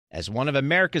As one of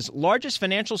America's largest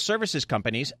financial services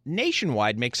companies,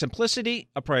 Nationwide makes simplicity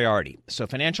a priority so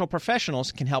financial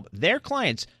professionals can help their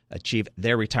clients achieve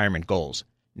their retirement goals.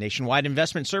 Nationwide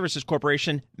Investment Services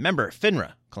Corporation, member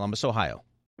FINRA, Columbus, Ohio.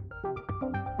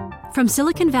 From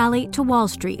Silicon Valley to Wall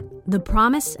Street, the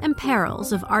promise and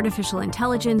perils of artificial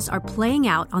intelligence are playing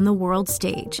out on the world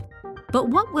stage. But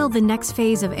what will the next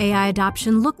phase of AI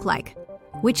adoption look like?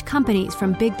 Which companies,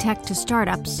 from big tech to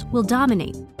startups, will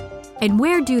dominate? And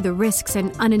where do the risks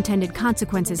and unintended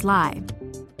consequences lie?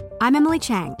 I'm Emily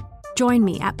Chang. Join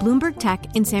me at Bloomberg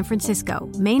Tech in San Francisco,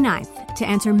 May 9th, to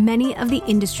answer many of the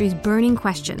industry's burning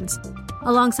questions,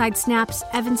 alongside Snap's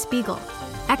Evan Spiegel,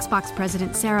 Xbox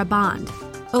President Sarah Bond,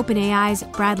 OpenAI's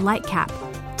Brad Lightcap,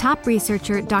 top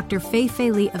researcher Dr. Fei-Fei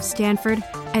Li of Stanford,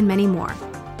 and many more.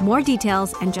 More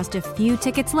details and just a few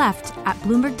tickets left at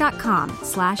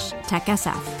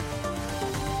Bloomberg.com/TechSF.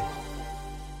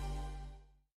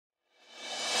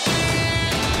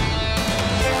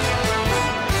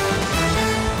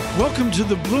 Welcome to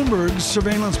the Bloomberg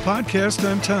Surveillance Podcast.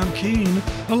 I'm Tom Keene,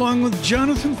 along with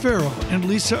Jonathan Farrell and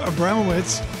Lisa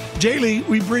Abramowitz. Daily,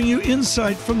 we bring you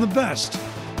insight from the best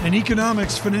in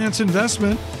economics, finance,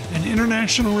 investment, and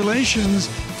international relations.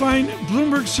 Find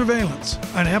Bloomberg Surveillance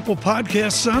on Apple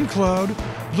Podcasts, SoundCloud,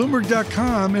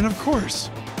 Bloomberg.com, and of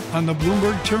course, on the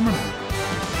Bloomberg Terminal.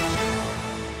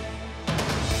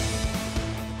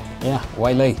 Yeah,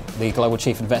 Wei Li, the Global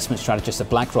Chief Investment Strategist at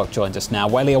BlackRock, joins us now.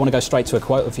 Wei Li, I want to go straight to a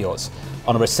quote of yours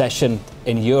on a recession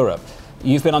in Europe.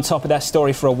 You've been on top of that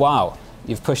story for a while.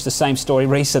 You've pushed the same story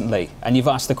recently, and you've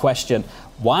asked the question,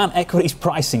 why aren't equities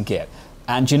pricing it?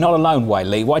 And you're not alone, Wei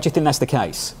Li. Why do you think that's the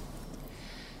case?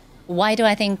 Why do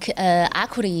I think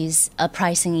equities are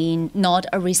pricing in not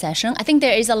a recession? I think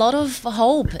there is a lot of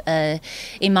hope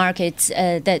in markets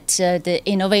that the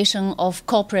innovation of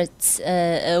corporates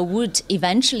would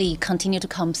eventually continue to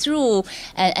come through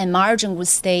and margin would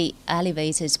stay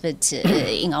elevated. But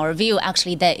in our view,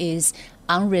 actually, that is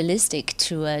unrealistic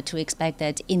to expect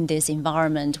that in this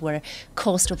environment where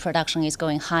cost of production is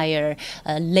going higher,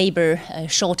 labor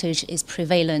shortage is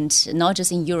prevalent, not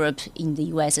just in Europe, in the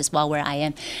US as well, where I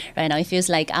am right now. It feels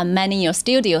like I'm manning your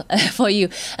studio for you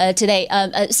today.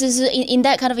 So in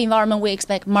that kind of environment, we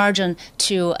expect margin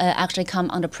to actually come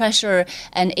under pressure,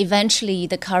 and eventually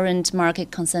the current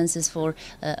market consensus for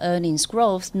earnings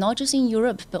growth, not just in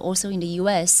Europe, but also in the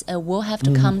US, will have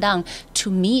to come down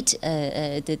to meet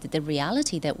the reality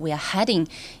that we are heading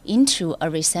into a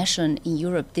recession in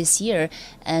Europe this year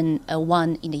and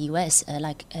one in the US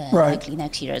likely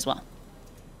next year as well.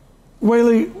 Wei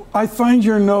Li, I find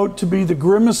your note to be the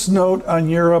grimmest note on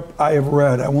Europe I have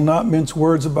read. I will not mince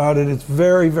words about it. It's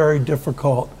very, very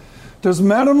difficult. Does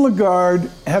Madame Lagarde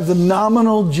have the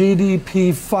nominal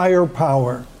GDP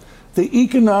firepower, the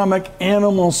economic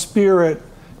animal spirit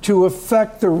to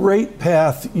affect the rate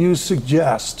path you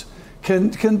suggest?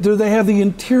 Do they have the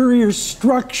interior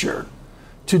structure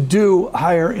to do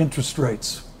higher interest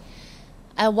rates?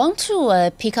 I want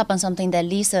to pick up on something that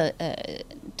Lisa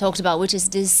talked about, which is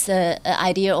this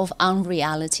idea of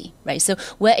unreality, right? So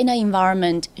we're in an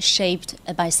environment shaped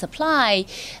by supply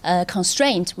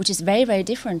constraint, which is very, very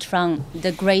different from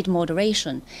the great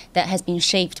moderation that has been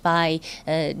shaped by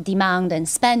demand and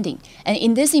spending. And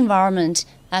in this environment,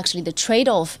 actually, the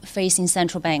trade-off facing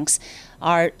central banks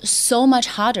are so much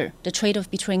harder, the trade-off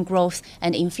between growth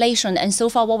and inflation. And so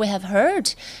far what we have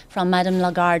heard from Madame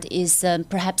Lagarde is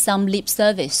perhaps some lip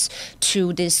service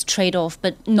to this trade-off,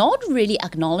 but not really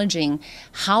acknowledging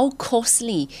how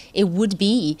costly it would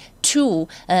be to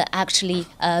actually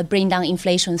bring down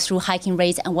inflation through hiking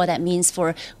rates and what that means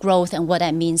for growth and what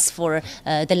that means for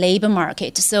the labor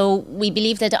market. So we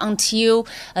believe that until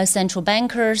central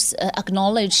bankers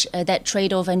acknowledge that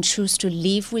trade-off and choose to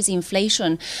live with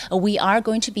inflation, we are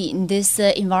going to be in this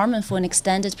environment for an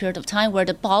extended period of time where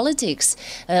the politics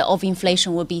of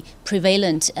inflation will be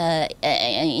prevalent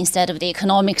instead of the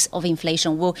economics of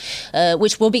inflation,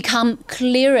 which will become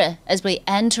clearer as we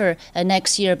enter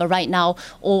next year. But right now,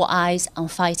 all eyes on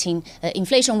fighting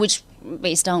inflation, which,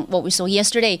 based on what we saw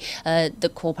yesterday,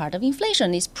 the core part of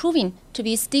inflation is proving to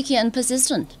be sticky and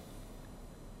persistent.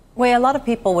 Wei, a lot of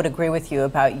people would agree with you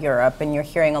about Europe, and you're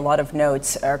hearing a lot of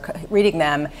notes, or reading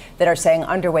them, that are saying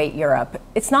underweight Europe.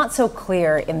 It's not so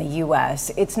clear in the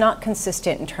U.S. It's not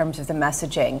consistent in terms of the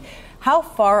messaging. How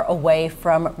far away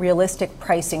from realistic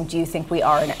pricing do you think we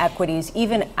are in equities,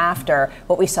 even after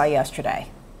what we saw yesterday?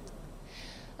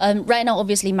 Right now,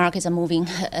 obviously, markets are moving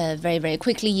very, very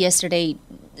quickly. Yesterday,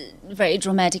 very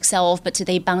dramatic sell-off, but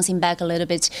today bouncing back a little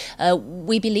bit.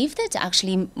 We believe that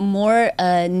actually more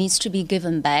needs to be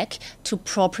given back to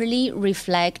properly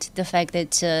reflect the fact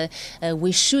that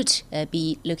we should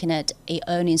be looking at a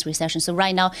earnings recession. So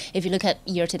right now, if you look at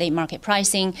year-to-date market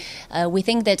pricing, we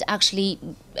think that actually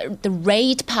the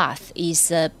rate path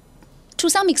is to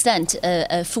some extent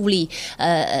fully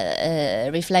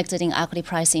reflected in equity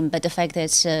pricing, but the fact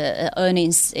that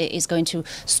earnings is going to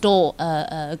stall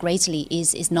greatly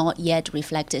is not yet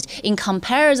reflected. In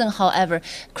comparison, however,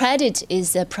 credit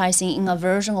is pricing in a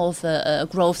version of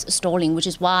growth stalling, which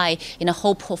is why in a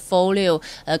whole portfolio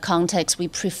context, we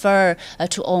prefer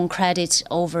to own credit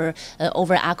over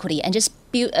equity. And just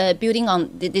building on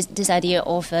this idea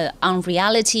of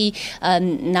unreality.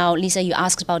 Now, Lisa, you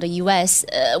asked about the U.S.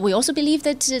 We also believe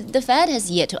that the Fed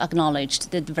has yet to acknowledge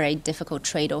the very difficult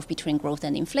trade-off between growth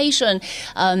and inflation.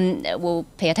 We'll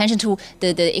pay attention to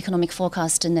the economic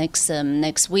forecast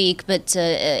next week. But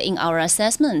in our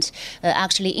assessment,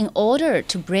 actually, in order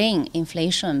to bring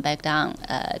inflation back down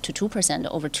to 2%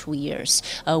 over 2 years,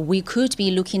 we could be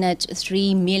looking at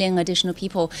 3 million additional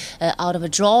people out of a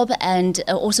job and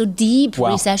also deep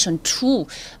recession,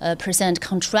 2%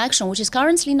 contraction, which is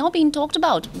currently not being talked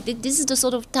about. This is the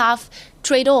sort of tough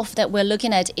trade-off that we're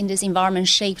looking at in this environment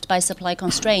shaped by supply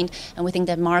constraint, and we think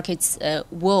that markets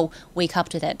will wake up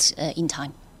to that in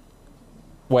time.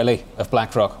 Wei Li of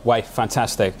BlackRock. Wei,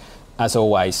 fantastic, as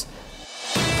always.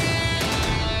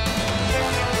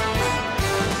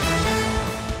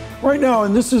 Right now,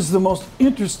 and this is the most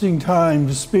interesting time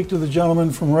to speak to the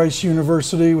gentleman from Rice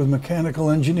University with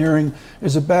mechanical engineering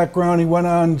as a background. He went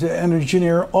on to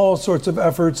engineer all sorts of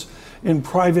efforts in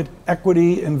private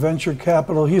equity and venture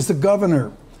capital. He's the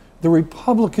governor, the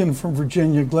Republican from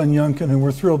Virginia, Glenn Youngkin, and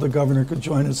we're thrilled the governor could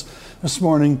join us this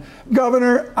morning.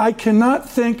 Governor, I cannot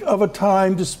think of a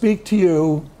time to speak to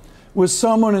you with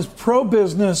someone as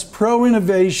pro-business,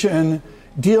 pro-innovation,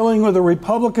 dealing with a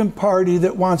Republican Party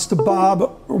that wants to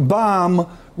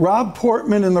bomb Rob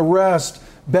Portman and the rest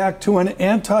back to an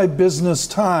anti-business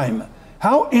time.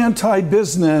 How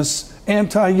anti-business,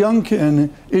 anti-Youngkin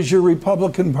is your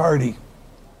Republican Party?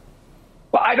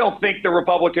 Well, I don't think the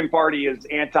Republican Party is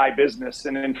anti-business.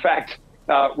 And in fact,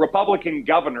 Republican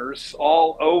governors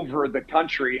all over the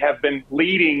country have been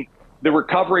leading the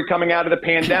recovery coming out of the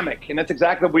pandemic. And that's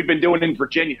exactly what we've been doing in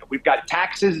Virginia. We've got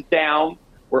taxes down.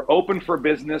 We're open for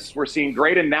business. We're seeing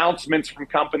great announcements from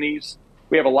companies.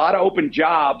 We have a lot of open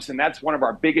jobs, and that's one of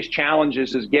our biggest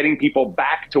challenges is getting people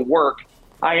back to work.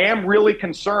 I am really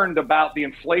concerned about the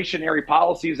inflationary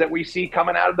policies that we see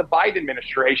coming out of the Biden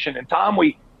administration. And Tom,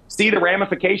 we see the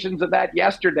ramifications of that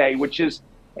yesterday, which is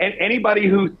anybody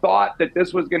who thought that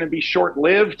this was going to be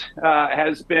short-lived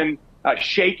has been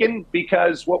shaken,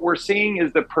 because what we're seeing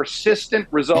is the persistent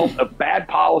result of bad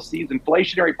policies,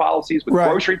 inflationary policies with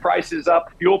grocery prices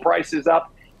up, fuel prices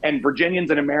up, and Virginians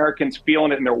and Americans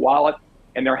feeling it in their wallet,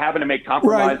 and they're having to make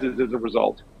compromises as a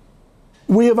result.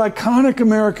 We have iconic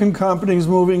American companies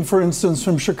moving, for instance,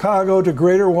 from Chicago to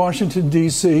Greater Washington,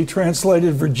 D.C.,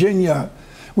 translated Virginia.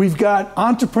 We've got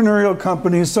entrepreneurial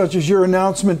companies such as your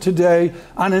announcement today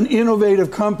on an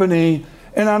innovative company.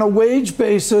 And on a wage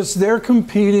basis, they're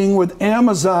competing with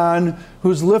Amazon,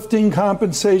 who's lifting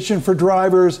compensation for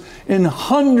drivers in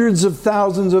hundreds of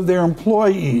thousands of their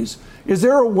employees. Is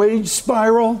there a wage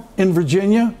spiral in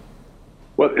Virginia?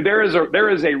 Well, there is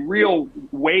a real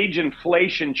wage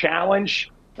inflation challenge.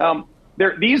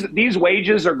 These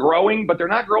wages are growing, but they're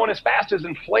not growing as fast as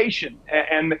inflation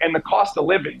and the cost of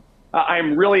living.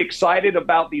 I'm really excited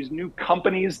about these new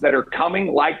companies that are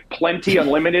coming, like Plenty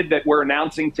Unlimited that we're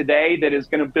announcing today, that is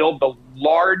going to build the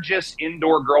largest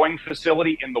indoor growing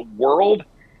facility in the world.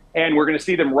 And we're going to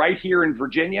see them right here in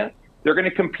Virginia. They're going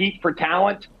to compete for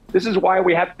talent. This is why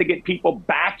we have to get people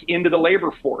back into the labor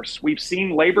force. We've seen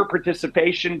labor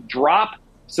participation drop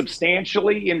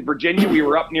substantially in Virginia. We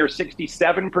were up near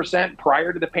 67%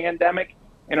 prior to the pandemic.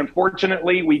 And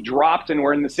unfortunately, we dropped and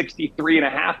we're in the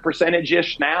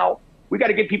 63.5%-ish now. We got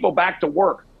to get people back to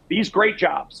work. These great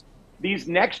jobs, these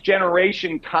next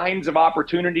generation kinds of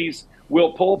opportunities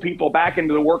will pull people back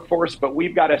into the workforce, but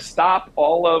we've got to stop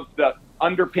all of the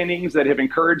underpinnings that have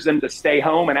encouraged them to stay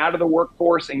home and out of the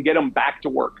workforce and get them back to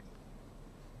work.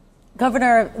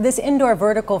 Governor, this indoor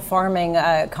vertical farming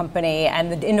company and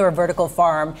the indoor vertical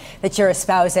farm that you're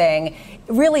espousing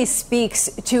really speaks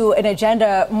to an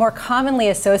agenda more commonly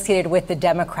associated with the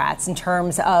Democrats in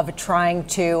terms of trying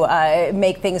to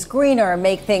make things greener,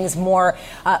 make things more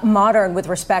modern with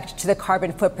respect to the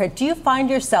carbon footprint. Do you find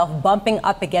yourself bumping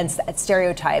up against that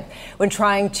stereotype when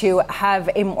trying to have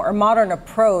a more modern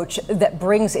approach that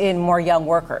brings in more young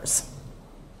workers?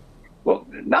 Well,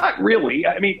 Not really.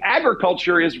 I mean,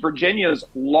 agriculture is Virginia's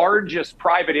largest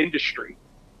private industry,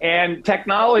 and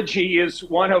technology is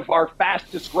one of our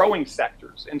fastest growing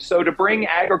sectors. And so to bring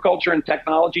agriculture and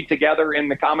technology together in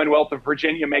the Commonwealth of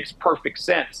Virginia makes perfect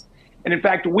sense. And in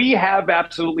fact, we have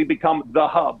absolutely become the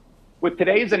hub. With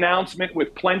today's announcement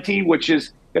with Plenty, which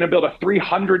is going to build a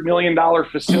 $300 million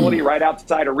facility right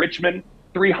outside of Richmond,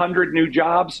 300 new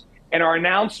jobs, and our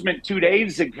announcement 2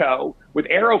 days ago with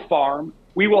AeroFarm,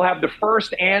 we will have the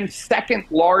first and second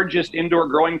largest indoor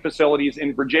growing facilities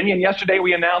in Virginia. And yesterday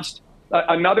we announced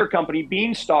another company,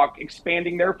 Beanstalk,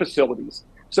 expanding their facilities.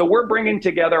 So we're bringing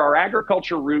together our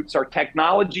agriculture roots, our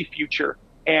technology future,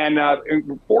 and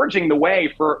forging the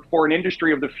way for an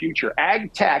industry of the future.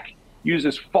 Ag tech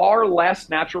uses far less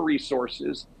natural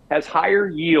resources, has higher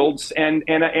yields, and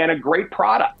a great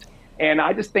product. And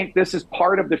I just think this is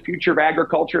part of the future of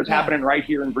agriculture. It's happening right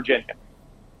here in Virginia.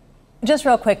 Just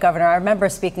real quick, Governor, I remember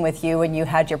speaking with you when you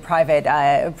had your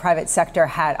private sector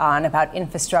hat on about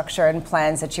infrastructure and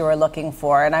plans that you were looking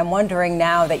for. And I'm wondering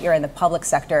now that you're in the public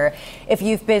sector, if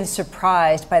you've been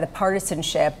surprised by the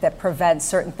partisanship that prevents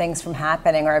certain things from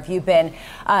happening, or have you been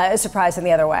surprised in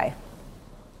the other way?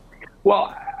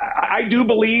 Well, I do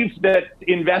believe that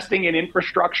investing in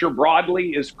infrastructure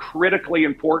broadly is critically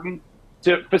important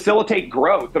to facilitate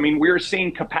growth. I mean, we're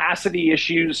seeing capacity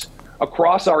issues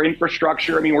across our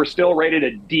infrastructure. I mean, we're still rated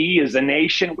a D as a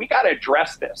nation. We got to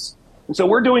address this. And so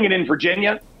we're doing it in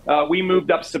Virginia. We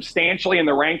moved up substantially in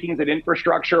the rankings at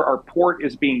infrastructure. Our port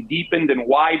is being deepened and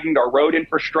widened. Our road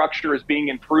infrastructure is being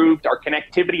improved. Our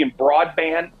connectivity and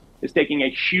broadband is taking a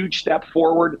huge step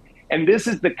forward. And this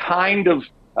is the kind of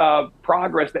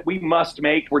progress that we must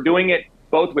make. We're doing it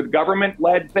both with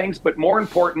government-led things, but more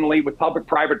importantly, with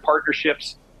public-private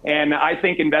partnerships. And I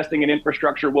think investing in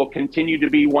infrastructure will continue to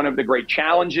be one of the great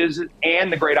challenges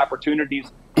and the great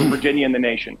opportunities for Virginia and the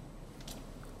nation.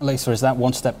 Lisa, is that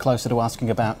one step closer to asking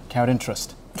about carried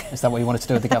interest? Is that what you wanted to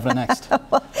do with the governor next?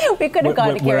 We could have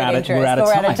gone to carried interest.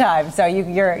 We're out of time, so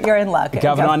you're in luck.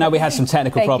 Governor, I know we had some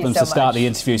technical problems to start much. The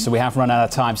interview, so we have run out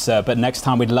of time, sir. But next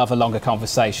time we'd love a longer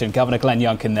conversation. Governor Glenn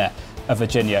Youngkin there of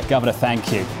Virginia. Governor,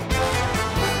 thank you.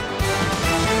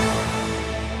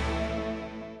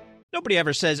 Nobody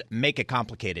ever says make it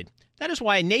complicated. That is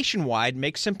why Nationwide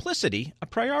makes simplicity a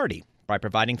priority by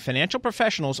providing financial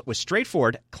professionals with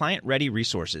straightforward, client-ready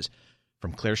resources.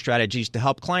 From clear strategies to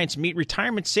help clients meet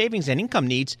retirement savings and income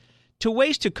needs, to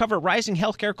ways to cover rising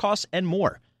healthcare costs and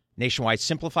more. Nationwide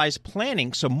simplifies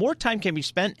planning so more time can be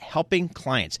spent helping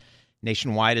clients.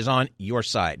 Nationwide is on your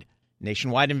side.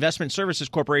 Nationwide Investment Services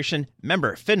Corporation,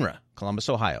 member FINRA, Columbus,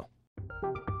 Ohio.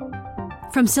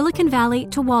 From Silicon Valley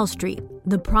to Wall Street,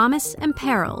 the promise and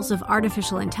perils of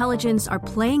artificial intelligence are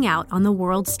playing out on the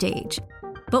world stage.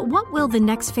 But what will the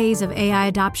next phase of AI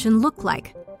adoption look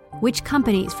like? Which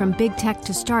companies from big tech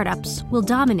to startups will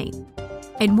dominate?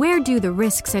 And where do the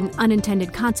risks and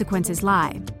unintended consequences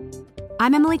lie?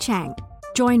 I'm Emily Chang.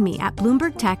 Join me at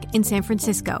Bloomberg Tech in San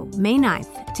Francisco, May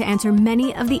 9th, to answer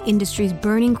many of the industry's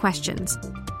burning questions,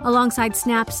 alongside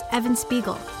Snap's Evan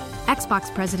Spiegel,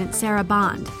 Xbox President Sarah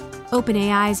Bond,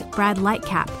 OpenAI's Brad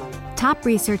Lightcap, top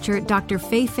researcher Dr.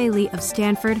 Fei-Fei Li of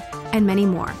Stanford, and many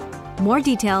more. More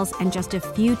details and just a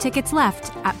few tickets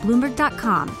left at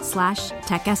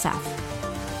Bloomberg.com/TechSF.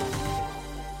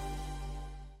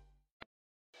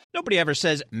 Nobody ever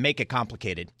says make it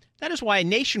complicated. That is why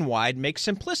Nationwide makes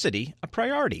simplicity a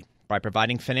priority by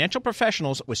providing financial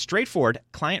professionals with straightforward,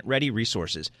 client-ready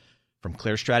resources. From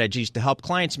clear strategies to help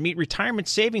clients meet retirement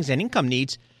savings and income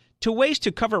needs, to ways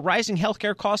to cover rising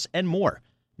healthcare costs and more.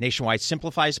 Nationwide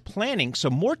simplifies planning so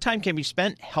more time can be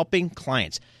spent helping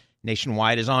clients.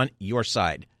 Nationwide is on your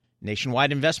side.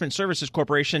 Nationwide Investment Services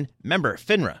Corporation, member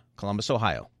FINRA, Columbus,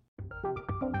 Ohio.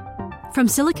 From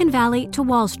Silicon Valley to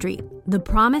Wall Street, the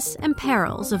promise and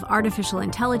perils of artificial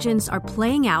intelligence are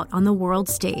playing out on the world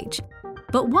stage.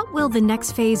 But what will the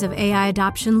next phase of AI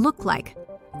adoption look like?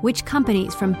 Which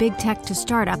companies from big tech to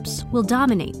startups will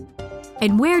dominate?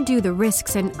 And where do the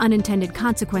risks and unintended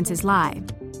consequences lie?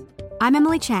 I'm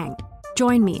Emily Chang.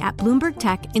 Join me at Bloomberg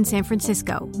Tech in San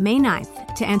Francisco, May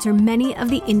 9th, to answer many of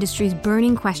the industry's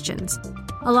burning questions,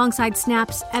 alongside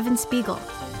Snap's Evan Spiegel,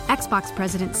 Xbox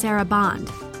President Sarah Bond,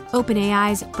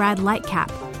 OpenAI's Brad Lightcap,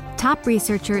 top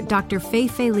researcher Dr.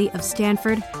 Fei-Fei Li of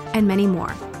Stanford, and many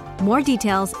more. More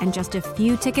details and just a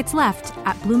few tickets left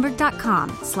at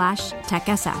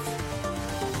Bloomberg.com/TechSF.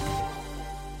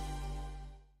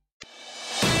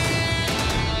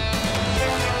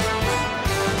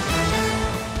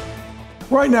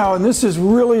 Right now, and this is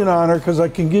really an honor because I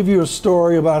can give you a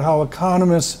story about how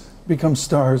economists become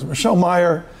stars. Michelle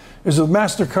Meyer is with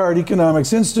MasterCard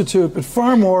Economics Institute, but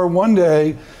far more, one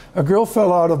day, a girl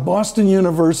fell out of Boston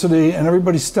University and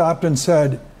everybody stopped and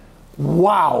said,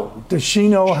 wow, does she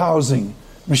know housing?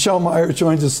 Michelle Meyer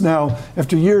joins us now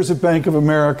after years at Bank of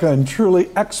America and truly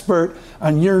expert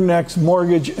on your next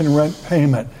mortgage and rent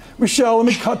payment. Michelle, let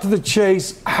me cut to the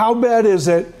chase. How bad is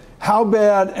it? How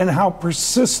bad and how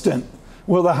persistent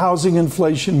will the housing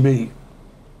inflation be?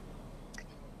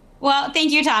 Well,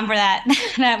 thank you, Tom, for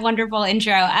that wonderful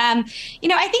intro. I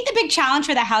think the big challenge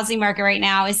for the housing market right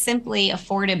now is simply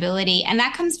affordability. And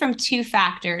that comes from two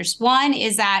factors. One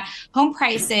is that home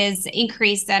prices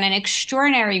increased at an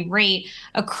extraordinary rate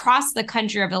across the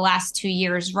country over the last 2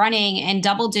 years, running in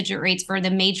double-digit rates for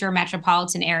the major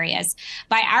metropolitan areas.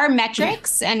 By our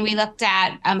metrics, and we looked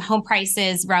at home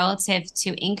prices relative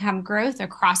to income growth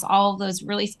across all of those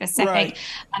really specific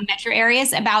metro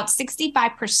areas, about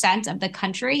 65% of the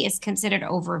country is considered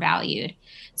overvalued.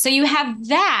 So you have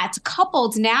that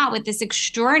coupled now with this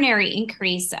extraordinary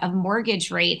increase of mortgage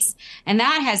rates, and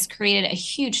that has created a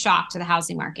huge shock to the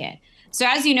housing market. So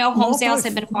as you know, home sales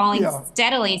have been falling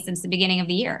steadily since the beginning of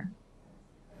the year.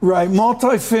 Right,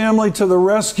 multifamily to the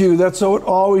rescue. That's what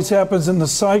always happens in the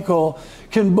cycle.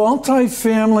 Can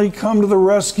multifamily come to the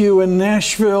rescue in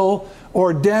Nashville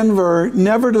or Denver,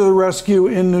 never to the rescue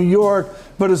in New York,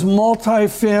 but is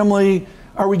multifamily,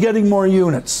 are we getting more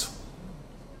units?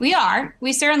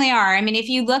 We certainly are. I mean, if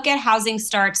you look at housing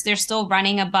starts, they're still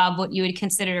running above what you would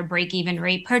consider a break-even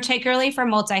rate, particularly for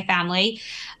multifamily.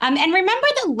 And remember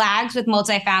the lags with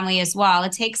multifamily as well.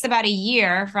 It takes about a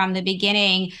year from the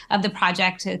beginning of the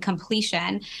project to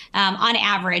completion, on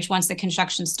average, once the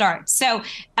construction starts. So,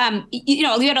 you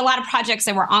had a lot of projects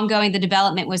that were ongoing. The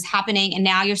development was happening, and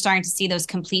now you're starting to see those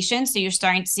completions. So you're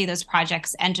starting to see those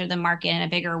projects enter the market in a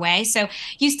bigger way. So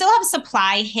you still have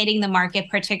supply hitting the market,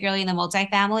 particularly in the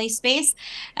multifamily space.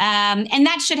 And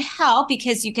that should help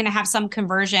because you can have some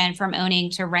conversion from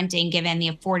owning to renting given the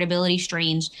affordability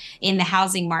strains in the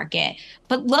housing market.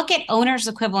 But look at owner's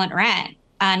equivalent rent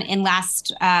in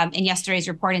yesterday's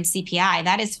report in CPI.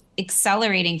 That is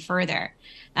accelerating further.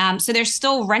 So there's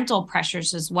still rental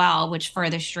pressures as well, which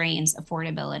further strains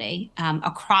affordability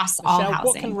across all housing.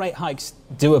 What can rate hikes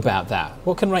do about that?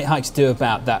 What can rate hikes do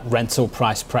about that rental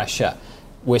price pressure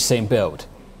we're seeing build?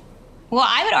 Well,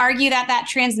 I would argue that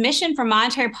transmission from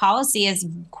monetary policy is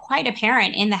quite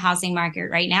apparent in the housing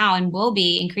market right now and will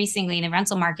be increasingly in the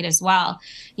rental market as well.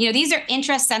 These are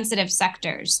interest-sensitive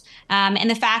sectors. And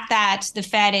the fact that the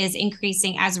Fed is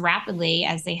increasing as rapidly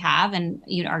as they have, and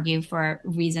you'd argue for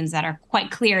reasons that are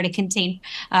quite clear to contain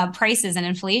prices and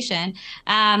inflation,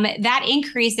 that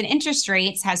increase in interest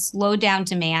rates has slowed down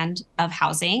demand of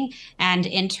housing. And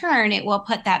in turn, it will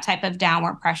put that type of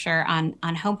downward pressure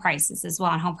on home prices as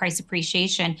well, on home price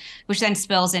appreciation, which then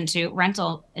spills into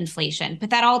rental inflation. But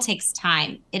that all takes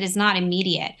time. It is not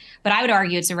immediate. But I would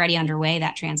argue it's already underway,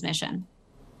 that transmission.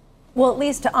 Well, at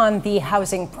least on the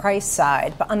housing price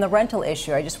side, but on the rental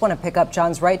issue, I just want to pick up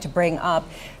John's right to bring up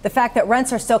the fact that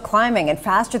rents are still climbing and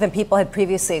faster than people had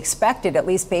previously expected, at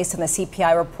least based on the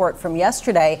CPI report from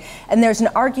yesterday. And there's an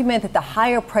argument that the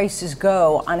higher prices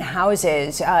go on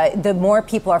houses, the more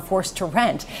people are forced to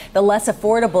rent, the less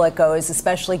affordable it goes,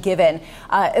 especially given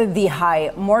the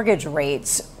high mortgage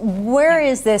rates. Where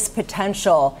is this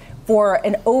potential for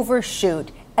an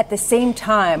overshoot at the same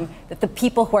time that the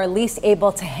people who are least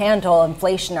able to handle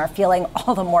inflation are feeling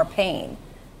all the more pain?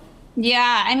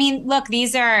 Yeah, I mean, look,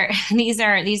 these are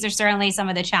certainly some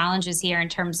of the challenges here in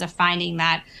terms of finding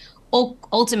that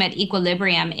ultimate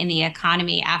equilibrium in the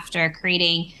economy after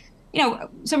creating,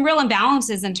 some real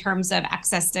imbalances in terms of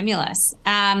excess stimulus.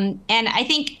 And I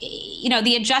think,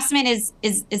 the adjustment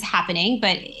is happening,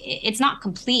 but it's not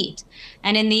complete.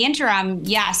 And in the interim,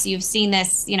 yes, you've seen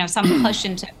this, some push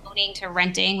into owning to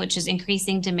renting, which is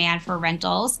increasing demand for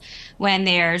rentals when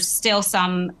there's still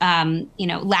some,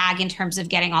 lag in terms of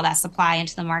getting all that supply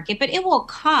into the market. But it will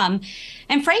come.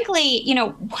 And frankly,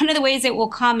 one of the ways it will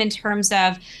come in terms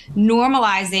of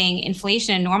normalizing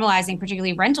inflation and normalizing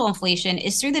particularly rental inflation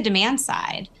is through the demand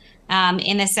side.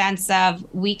 In the sense of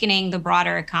weakening the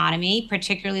broader economy,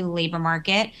 particularly the labor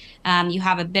market. You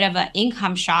have a bit of an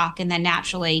income shock, and then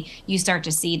naturally you start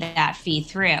to see that feed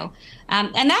through.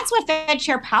 And that's what Fed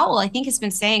Chair Powell, I think, has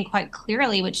been saying quite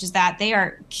clearly, which is that they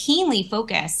are keenly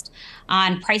focused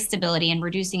on price stability and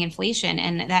reducing inflation.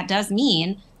 And that does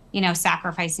mean,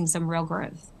 sacrificing some real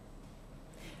growth.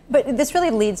 But this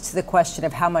really leads to the question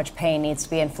of how much pain needs to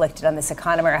be inflicted on this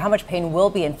economy, or how much pain will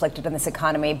be inflicted on this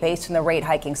economy based on the rate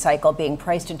hiking cycle being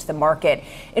priced into the market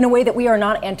in a way that we are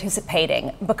not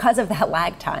anticipating because of that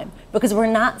lag time, because we're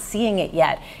not seeing it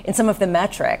yet in some of the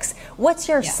metrics. What's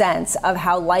your sense of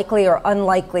how likely or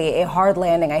unlikely a hard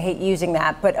landing, I hate using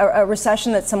that, but a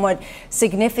recession that's somewhat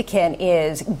significant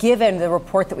is, given the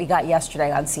report that we got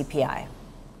yesterday on CPI?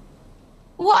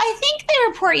 Well, I think the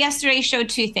report yesterday showed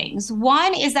two things.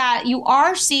 One is that you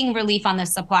are seeing relief on the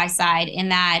supply side in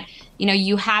that,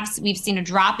 we've seen a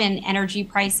drop in energy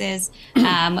prices.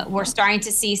 We're starting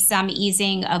to see some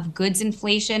easing of goods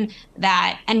inflation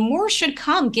and more should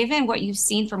come given what you've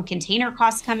seen from container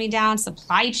costs coming down,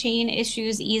 supply chain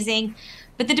issues easing.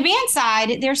 But the demand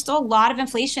side, there's still a lot of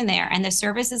inflation there, and the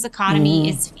services economy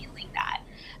is feeling that.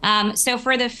 So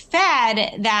for the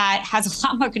Fed, that has a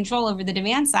lot more control over the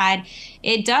demand side,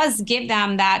 it does give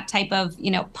them that type of,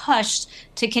 push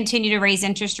to continue to raise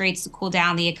interest rates to cool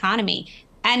down the economy.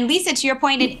 And Lisa, to your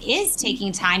point, it is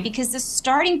taking time because the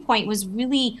starting point was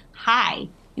really high.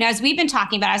 As we've been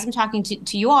talking about, as I'm talking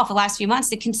to you all for the last few months,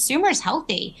 the consumer's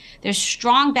healthy. There's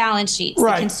strong balance sheets.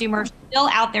 Right. The consumer's still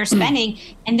out there spending,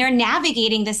 and they're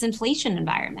navigating this inflation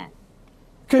environment.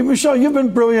 Okay, Michelle, you've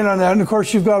been brilliant on that. And of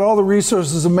course, you've got all the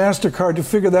resources of MasterCard to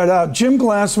figure that out. Jim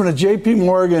Glassman at JP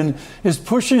Morgan is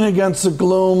pushing against the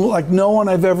gloom like no one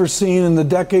I've ever seen in the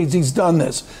decades he's done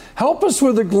this. Help us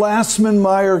with the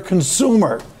Glassman-Meyer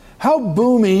consumer. How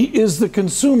boomy is the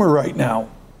consumer right now?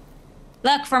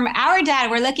 Look, from our data,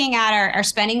 we're looking at our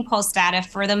spending pulse data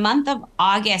for the month of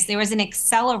August. There was an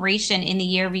acceleration in the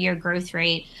year-over-year growth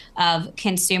rate of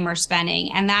consumer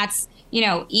spending. And that's,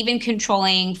 even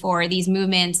controlling for these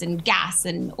movements in gas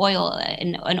and oil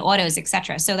and autos, et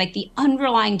cetera. So like the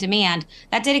underlying demand,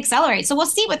 that did accelerate. So we'll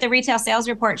see what the retail sales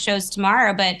report shows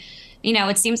tomorrow. But,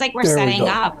 it seems like we're setting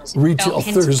up. Retail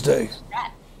Thursday.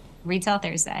 Retail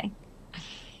Thursday.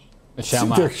 Michelle,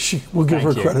 we'll give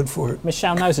her credit for it.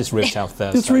 Michelle knows it's Retail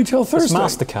Thursday. It's Retail Thursday.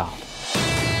 It's MasterCard.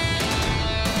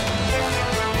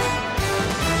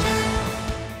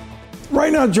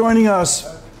 Right now, joining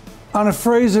us on a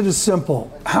phrase that is simple: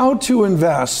 how to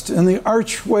invest. And the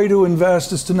arch way to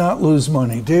invest is to not lose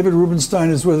money. David Rubenstein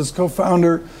is with us,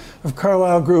 co-founder of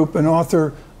Carlyle Group and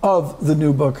author of the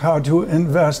new book, How to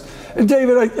Invest. And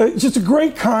David, just a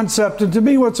great concept. And to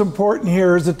me, what's important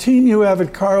here is the team you have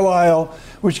at Carlyle,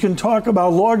 which can talk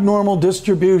about log normal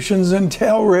distributions and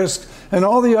tail risk and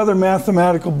all the other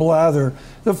mathematical blather.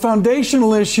 The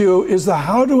foundational issue is the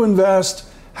how to invest,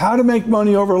 how to make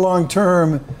money over long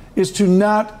term, is to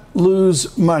not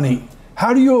lose money.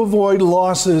 How do you avoid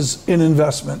losses in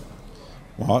investment?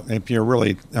 Well, if you're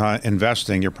really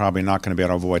investing, you're probably not going to be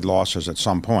able to avoid losses at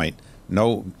some point.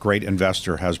 No great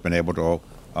investor has been able to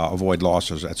avoid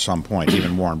losses at some point.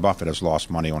 Even Warren Buffett has lost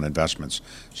money on investments.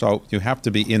 So you have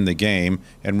to be in the game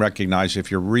and recognize if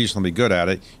you're reasonably good at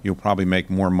it, you'll probably make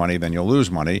more money than you'll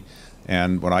lose money.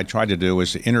 And what I tried to do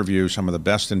is to interview some of the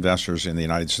best investors in the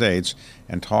United States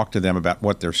and talk to them about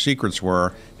what their secrets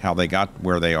were, how they got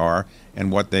where they are,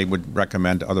 and what they would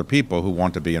recommend to other people who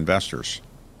want to be investors.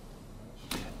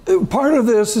 Part of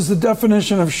this is the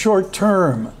definition of short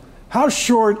term. How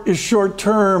short is short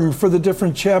term for the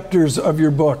different chapters of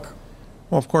your book?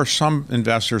 Well, of course, some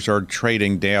investors are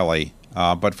trading daily.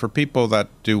 But for people that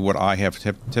do what I have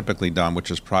typically done,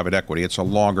 which is private equity, it's a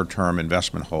longer-term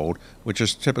investment hold, which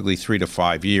is typically 3 to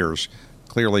 5 years.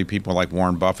 Clearly, people like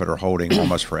Warren Buffett are holding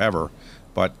almost forever.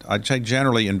 But I'd say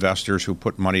generally investors who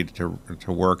put money to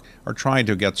work are trying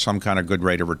to get some kind of good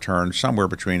rate of return somewhere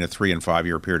between a 3 and 5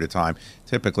 year period of time,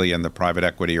 typically in the private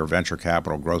equity or venture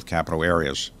capital, growth capital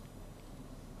areas.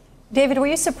 David, were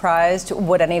you surprised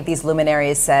what any of these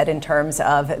luminaries said in terms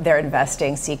of their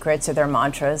investing secrets or their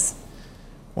mantras?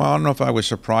 Well, I don't know if I was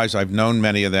surprised. I've known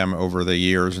many of them over the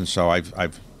years, and so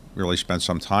I've really spent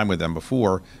some time with them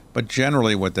before. But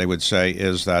generally what they would say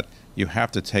is that you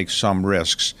have to take some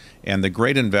risks. And the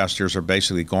great investors are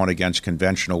basically going against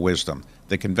conventional wisdom.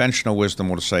 The conventional wisdom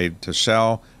will say to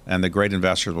sell, and the great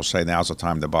investors will say now's the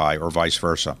time to buy, or vice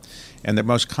versa. And the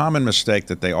most common mistake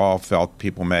that they all felt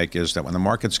people make is that when the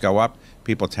markets go up,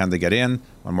 people tend to get in.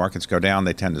 When markets go down,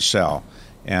 they tend to sell.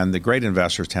 And the great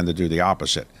investors tend to do the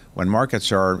opposite. When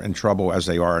markets are in trouble, as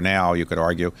they are now, you could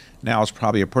argue, now is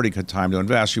probably a pretty good time to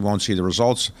invest. You won't see the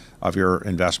results of your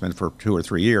investment for 2 or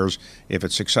 3 years if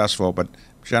it's successful. But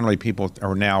generally, people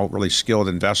are now really skilled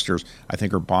investors, I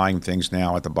think, are buying things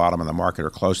now at the bottom of the market or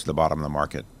close to the bottom of the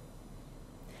market.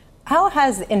 How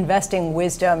has investing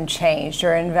wisdom changed,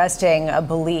 or investing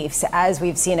beliefs, as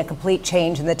we've seen a complete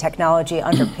change in the technology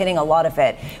underpinning a lot of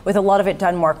it, with a lot of it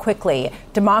done more quickly,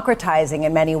 democratizing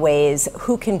in many ways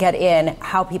who can get in,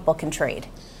 how people can trade?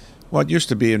 Well, it used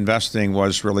to be investing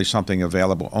was really something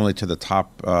available only to the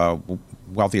top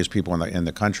wealthiest people in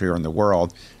the country or in the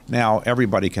world. Now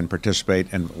everybody can participate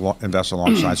and invest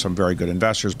alongside some very good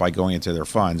investors by going into their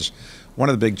funds. One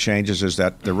of the big changes is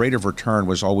that the rate of return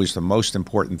was always the most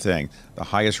important thing. The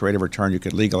highest rate of return you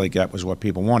could legally get was what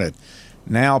people wanted.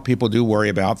 Now people do worry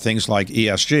about things like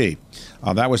ESG.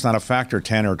 That was not a factor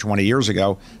 10 or 20 years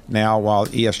ago. Now, while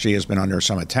ESG has been under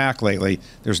some attack lately,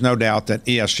 there's no doubt that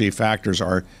ESG factors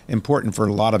are important for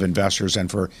a lot of investors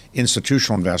and for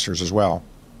institutional investors as well.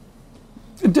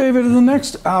 David, in the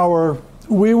next hour,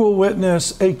 we will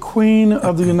witness a Queen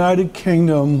of the United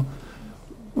Kingdom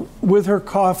with her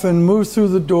coffin move through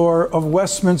the door of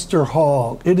Westminster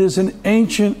Hall. It is an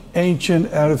ancient,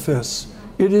 ancient edifice.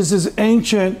 It is as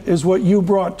ancient as what you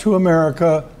brought to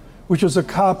America, which is a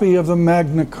copy of the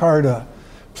Magna Carta.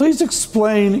 Please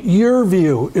explain your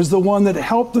view as the one that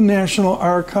helped the National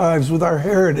Archives with our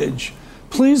heritage.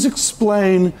 Please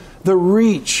explain the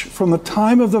reach from the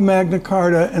time of the Magna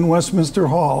Carta and Westminster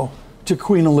Hall to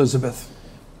Queen Elizabeth.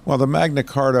 Well, the Magna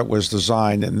Carta was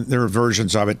designed, and there are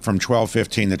versions of it from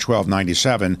 1215 to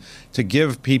 1297, to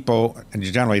give people, and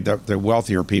generally the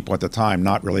wealthier people at the time,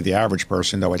 not really the average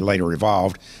person, though it later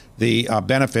evolved, the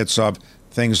benefits of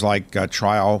things like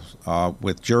trial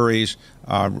with juries,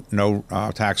 no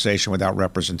taxation without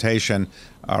representation,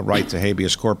 right to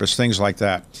habeas corpus, things like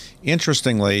that.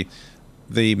 Interestingly,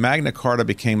 the Magna Carta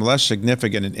became less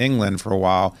significant in England for a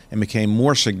while and became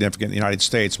more significant in the United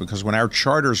States, because when our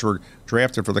charters were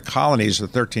drafted for the colonies, the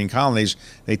 13 colonies,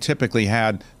 they typically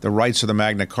had the rights of the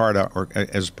Magna Carta or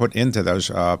as put into those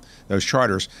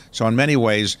charters. So in many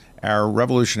ways, our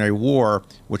Revolutionary War,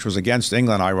 which was against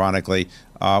England, ironically,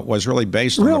 was really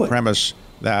based on the premise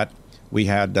that we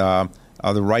had the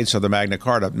rights of the Magna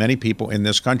Carta. Many people in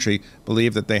this country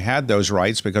believed that they had those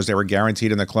rights because they were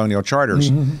guaranteed in the colonial charters.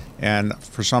 Mm-hmm. And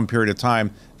for some period of time,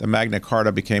 the Magna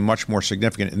Carta became much more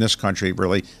significant in this country,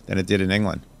 really, than it did in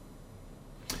England.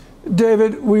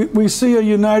 David, we see a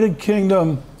United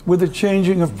Kingdom with a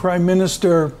changing of Prime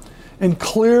Minister, and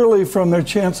clearly from their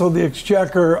Chancellor of the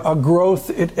Exchequer, a growth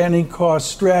at any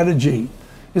cost strategy.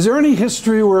 Is there any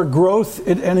history where growth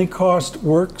at any cost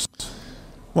works?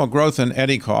 Well, growth at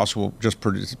any cost will just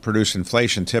produce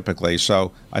inflation typically,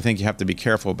 so I think you have to be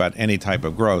careful about any type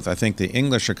of growth. I think the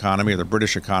English economy or the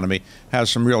British economy has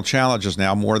some real challenges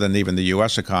now, more than even the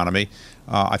U.S. economy.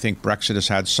 I think Brexit has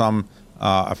had some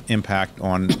impact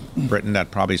on Britain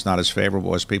that probably is not as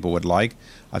favorable as people would like.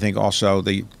 I think also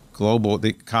the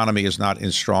economy is not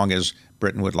as strong as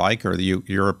Britain would like or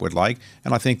Europe would like.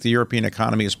 And I think the European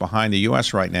economy is behind the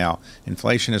U.S. right now.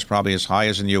 Inflation is probably as high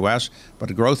as in the U.S., but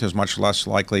the growth is much less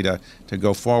likely to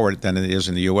go forward than it is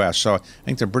in the U.S. So I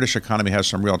think the British economy has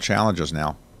some real challenges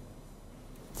now.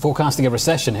 Forecasting a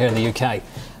recession here in the UK.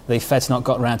 The Fed's not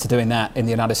got around to doing that in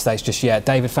the United States just yet.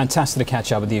 David, fantastic to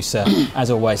catch up with you, sir.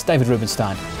 As always, David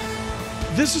Rubenstein.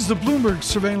 This is the Bloomberg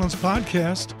Surveillance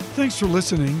Podcast. Thanks for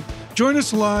listening. Join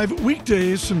us live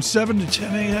weekdays from 7 to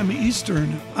 10 a.m.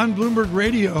 Eastern on Bloomberg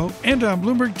Radio and on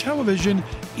Bloomberg Television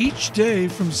each day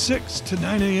from 6 to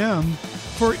 9 a.m.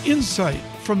 for insight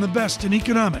from the best in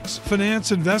economics,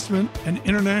 finance, investment, and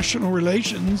international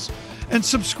relations. And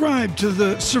subscribe to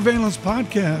the Surveillance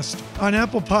Podcast on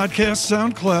Apple Podcasts,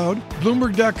 SoundCloud,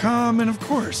 Bloomberg.com, and of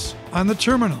course, on the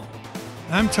terminal.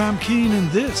 I'm Tom Keene,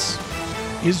 and this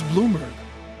is Bloomberg.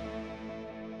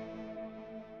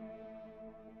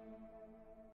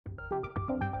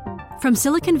 From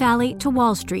Silicon Valley to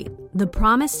Wall Street, the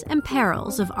promise and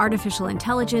perils of artificial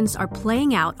intelligence are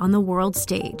playing out on the world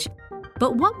stage.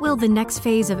 But what will the next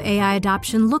phase of AI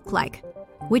adoption look like?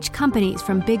 Which companies,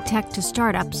 from big tech to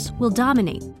startups, will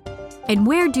dominate? And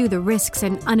where do the risks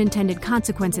and unintended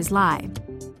consequences lie?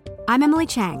 I'm Emily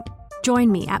Chang.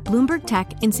 Join me at Bloomberg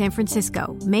Tech in San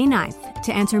Francisco, May 9th,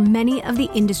 to answer many of the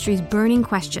industry's burning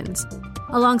questions,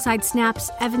 alongside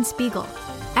Snap's Evan Spiegel,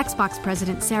 Xbox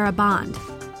President Sarah Bond,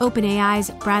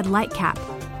 OpenAI's Brad Lightcap,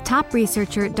 top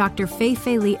researcher Dr.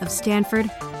 Fei-Fei Li of Stanford,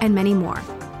 and many more.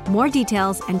 More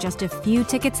details and just a few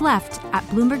tickets left at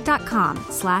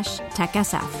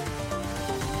Bloomberg.com/TechSF.